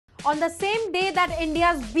On the same day that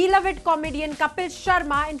India's beloved comedian Kapil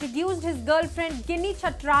Sharma introduced his girlfriend Ginny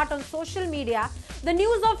Chatrat on social media, the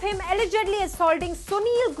news of him allegedly assaulting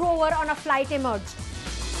Sunil Grover on a flight emerged.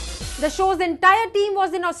 The show's entire team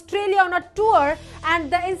was in Australia on a tour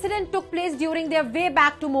and the incident took place during their way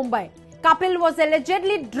back to Mumbai. Kapil was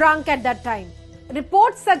allegedly drunk at that time.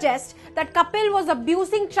 Reports suggest that Kapil was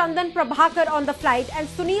abusing Chandan Prabhakar on the flight and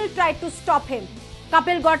Sunil tried to stop him.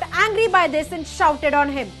 Kapil got angry by this and shouted on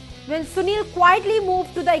him. When Sunil quietly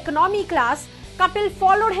moved to the economy class, Kapil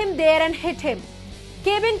followed him there and hit him.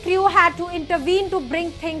 Cabin crew had to intervene to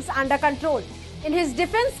bring things under control. In his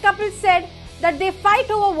defense, Kapil said that they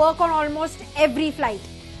fight over work on almost every flight.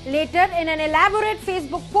 Later, in an elaborate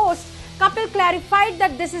Facebook post, Kapil clarified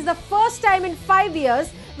that this is the first time in 5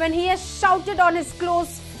 years when he has shouted on his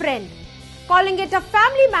close friend. Calling it a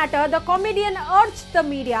family matter, the comedian urged the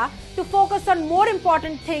media to focus on more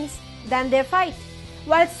important things than their fight.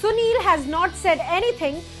 While Sunil has not said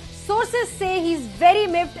anything, sources say he's very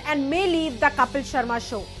miffed and may leave the Kapil Sharma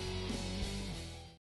show.